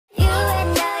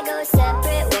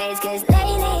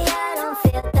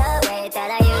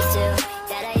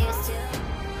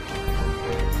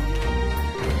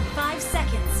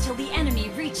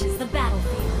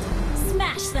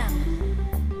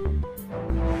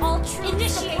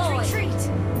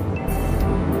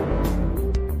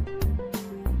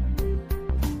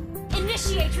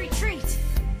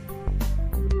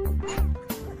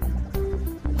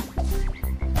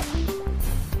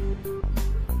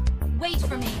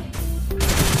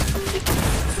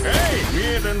見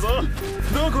えてんぞ。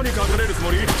どこに隠れるつ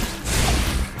もり？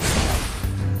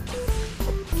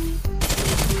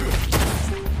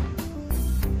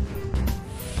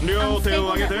両手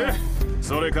を上げて、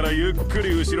それからゆっく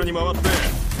り後ろに回って。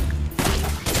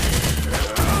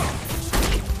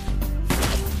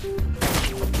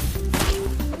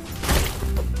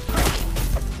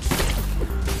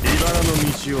茨の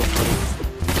道をたどる。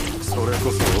それ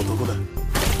こそ男だ。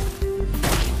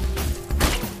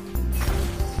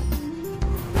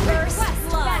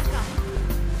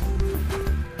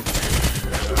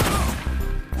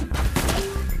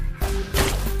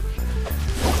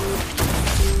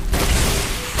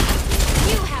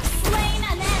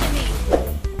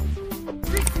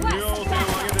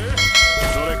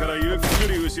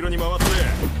後ろに回って。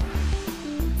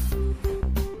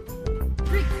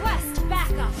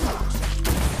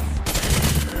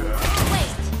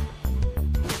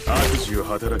悪事を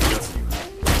働くやつには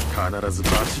必ず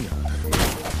罰が当たる。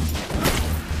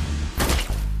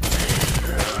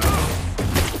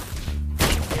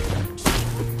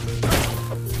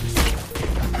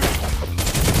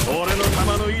俺の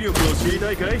弾の威力を知り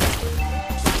たいかい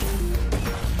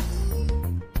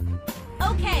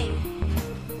？OK。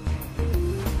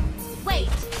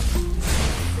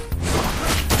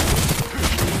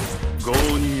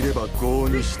郷にいれば郷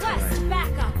に従え。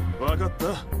分かった、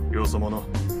よそ者。こ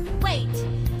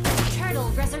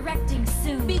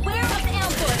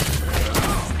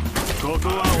こ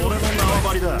は俺の縄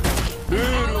張りだ。ル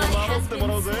ールを守っても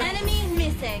らうぜ。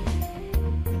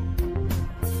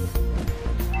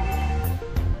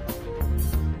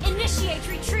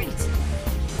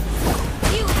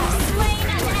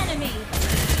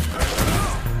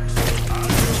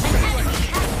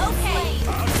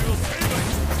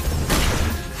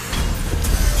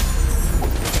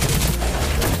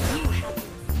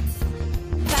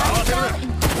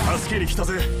助けに来た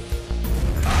ぜ。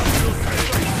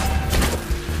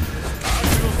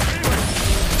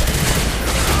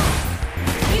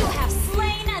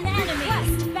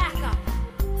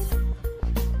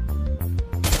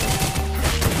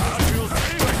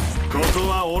ここ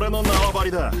は俺の縄張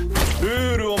りだ。ル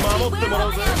ールを守ってもら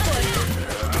うぜ。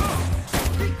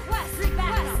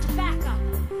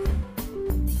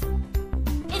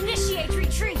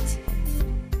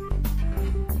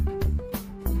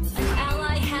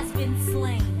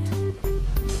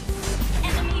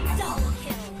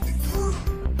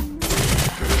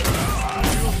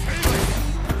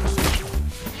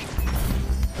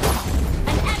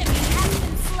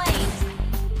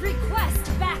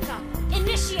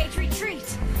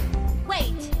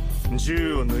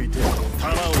銃を抜いて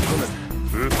弾を込め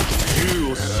て銃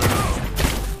をしま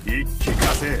う。一気か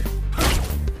せ。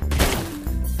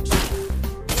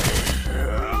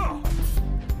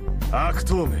悪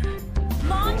党め、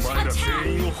お前ら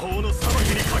全員を法の裁き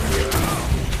にかける。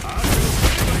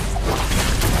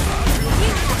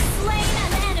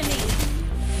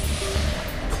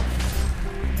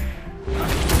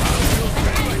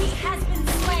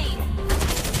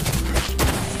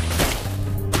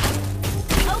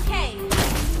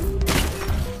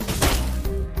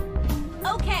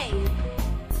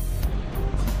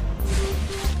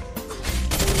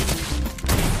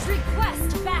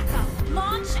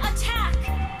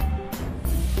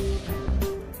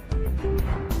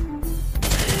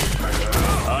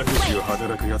悪事を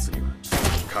働くやつには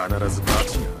必ず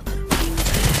罰が当たる。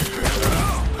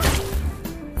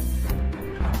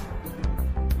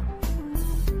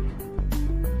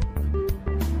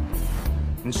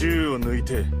銃を抜い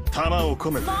て弾を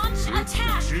込めて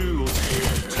銃を俺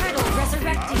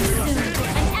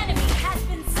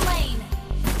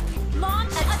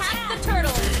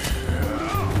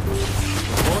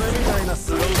みたいな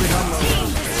スローでガンマン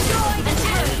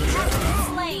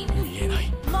見えない。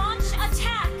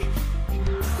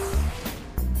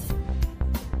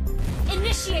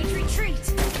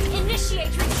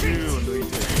銃を抜いて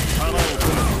弾を込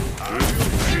め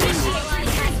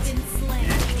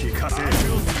一気かせ。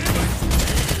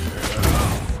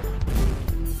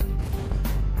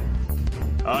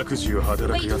悪事を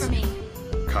働くやつに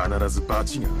必ず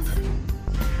罰が当たる。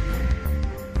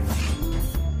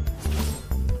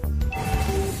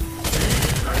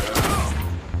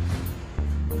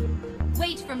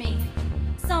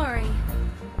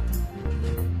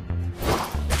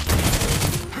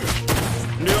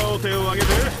両手を上げて、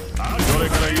それ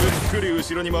からゆっくり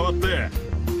後ろに回って。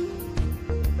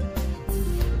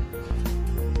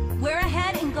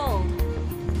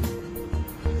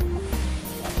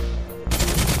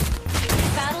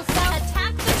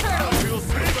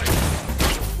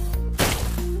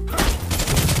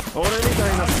俺みた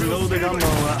いなスローでガンマン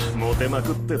はモテま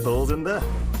くって当然だ。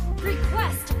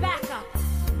 Request backup.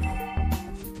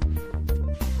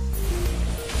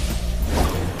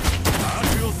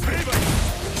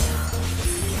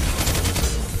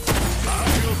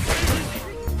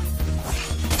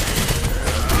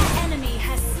 Enemy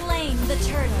has slain the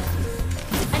turtle.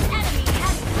 An enemy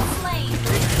has been slain.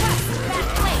 Request back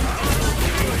lane.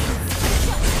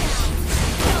 Shut down.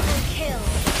 Double kill.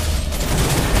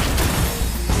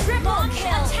 Triple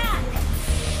kill. Attack.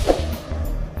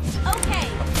 Okay.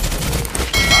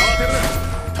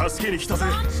 助けに来たぜ。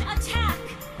 Launch attack.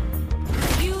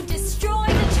 You destroy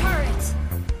the turret.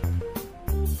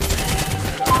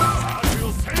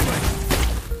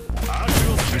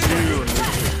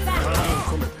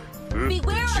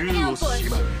 Beware of ambush.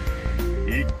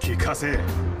 一気呵成。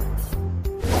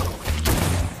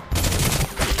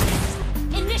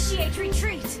 Initiate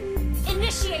retreat.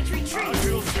 Initiate retreat.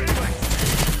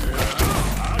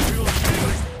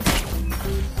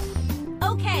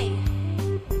 Okay.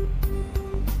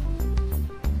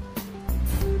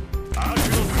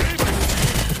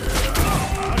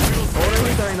 俺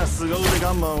みたいな凄腕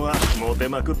ガンマンはモテ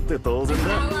まくって当然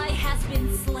だ。 Ally has been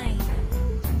slain.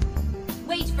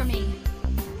 Wait for me.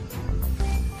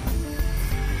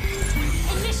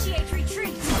 Initiate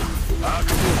retreat. 悪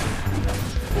党、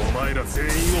お前ら全員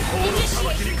を法の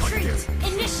裁きにかけてやる。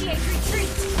 Initiate retreat.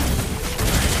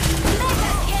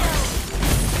 Mega kill.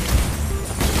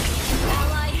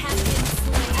 Ally has been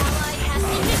slain. Ally has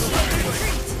initiated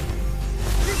retreat.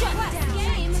 Shut down.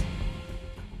 Game.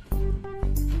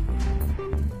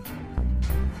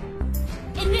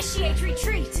 Initiate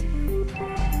retreat.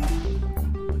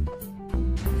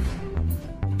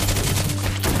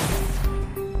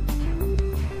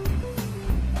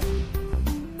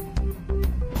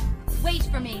 Wait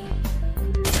for me.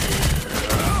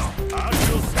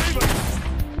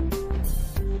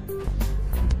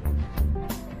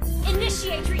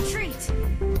 Initiate retreat.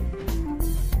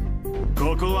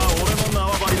 ここは俺の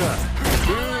縄張りだ。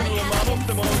ルールを守っ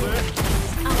てもらうぜ。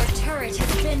 Our turret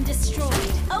has been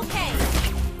destroyed. Okay.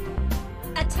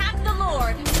 Attack the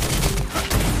Lord.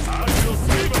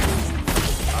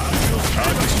 握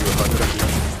手を剥奪だ。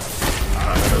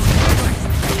必ず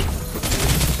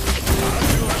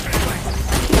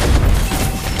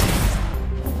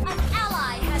An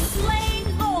ally has slain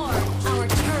Lord. Our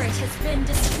turret has been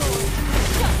destroyed.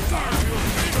 Shut down.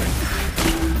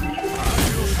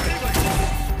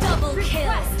 Double kill.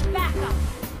 Request backup.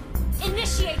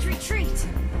 Initiate retreat.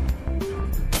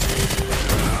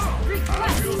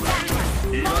 Request backup.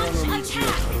 Launch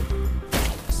attack.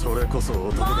 それこそ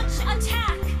男だ。 Launch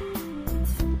attack.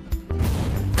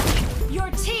 Your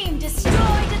team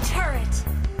destroyed a turret.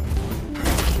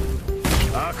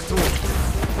 悪党、お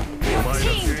Your 前ら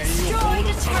team 全員を法 destroyed の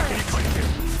a 裁きに turret. かけてやる。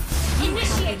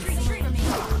 Initiate retreat.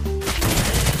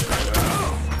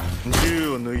 銃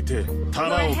を抜いて弾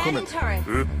を込めて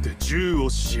撃って銃を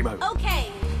しまう。 Okay.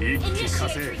 一気呵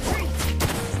Initiate 成。 retreat.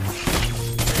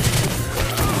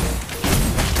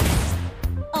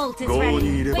 Ult is 郷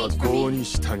にい ready. れば Wait 郷 for me. に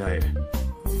従え。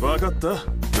わかった？よ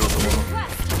そ者。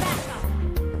 Request backup.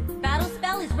 Battle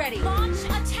spell is ready. Launch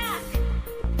attack.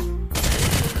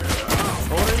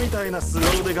 俺みたいな凄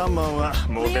腕ガンマンは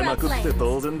モテまくって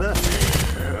当然だ。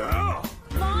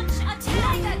 Launch attack.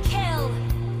 Mega kill.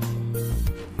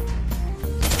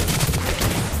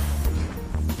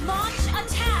 Launch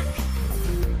attack.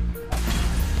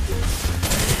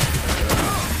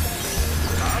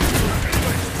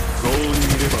 郷に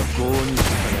いれば郷に従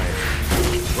え。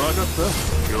わかった？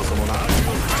よそ者。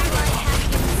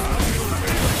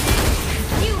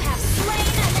 You have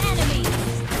slain an enemy.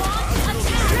 Launch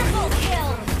attack. Triple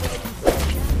kill.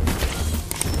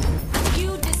 You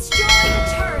destroyed a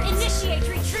turret. Initiate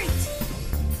retreat.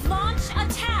 Launch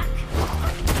attack.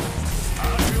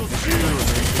 銃を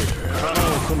抜いて弾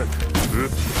を込めて撃っ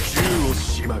て銃を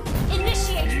しまう。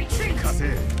 Initiate retreat. 呵成。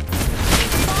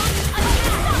 Launch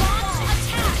attack. Launch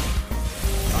attack.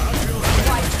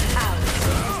 Wipe out.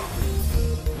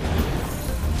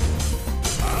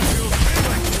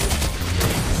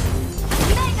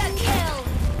 Mega kill.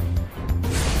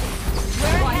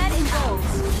 We're ahead in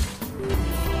goals.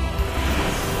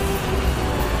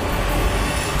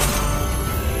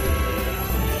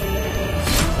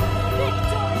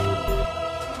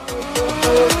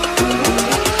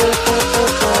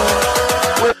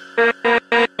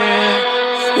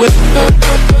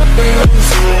 Victory.